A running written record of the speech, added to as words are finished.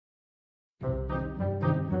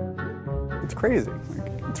It's crazy.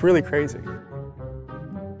 It's really crazy.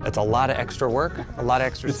 It's a lot of extra work, a lot of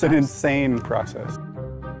extra It's steps. an insane process.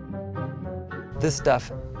 This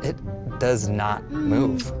stuff, it does not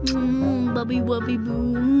move. Bubby wubby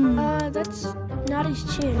boo. That's not his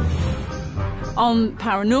chin. On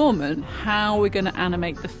Paranorman, how we're going to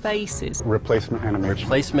animate the faces. Replacement animation.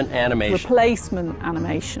 Replacement animation. Replacement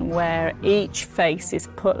animation, where each face is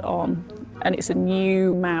put on and it's a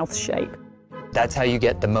new mouth shape. That's how you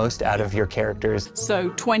get the most out of your characters. So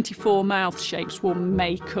 24 mouth shapes will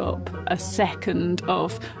make up a second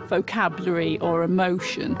of vocabulary or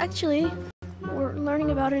emotion. Actually, we're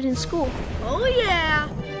learning about it in school. Oh yeah!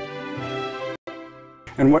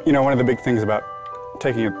 And what, one of the big things about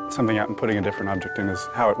taking something out and putting a different object in is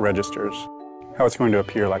how it registers, how it's going to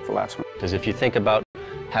appear like the last one. Because if you think about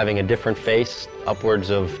having a different face upwards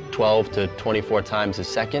of 12 to 24 times a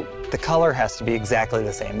second, The color has to be exactly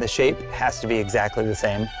the same. The shape has to be exactly the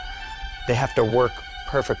same. They have to work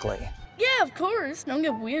perfectly. Yeah, of course. Don't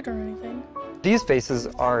get weird or anything. These faces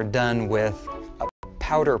are done with a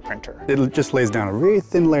powder printer. It just lays down a very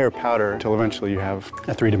thin layer of powder until eventually you have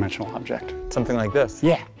a three-dimensional object. Something like this.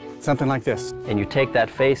 Yeah, something like this. and you take that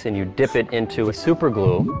face and you dip it into a super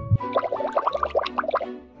glue.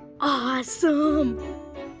 Awesome!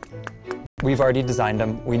 We've already designed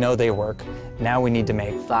them. We know they work. Now we need to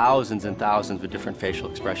make. Thousands and thousands of different facial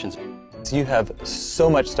expressions. So you have so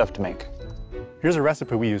much stuff to make. Here's a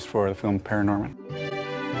recipe we used for the film Paranorman.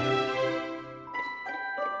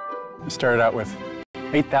 We started out with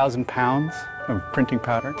 8,000 pounds of printing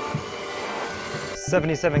powder,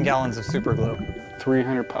 77 gallons of super glue,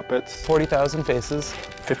 300 puppets, 40,000 faces,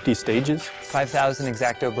 50 stages, 5,000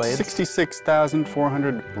 X-Acto blades,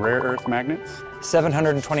 66,400 rare earth magnets,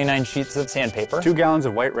 729 sheets of sandpaper, 2 gallons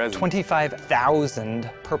of white resin. 25,000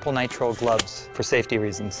 purple nitrile gloves for safety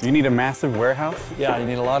reasons. You need a massive warehouse. Yeah, you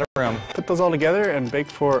need a lot of room. Put those all together and bake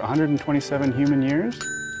for 127 human years.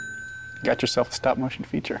 You got yourself a stop motion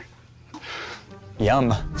feature.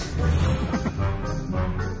 Yum.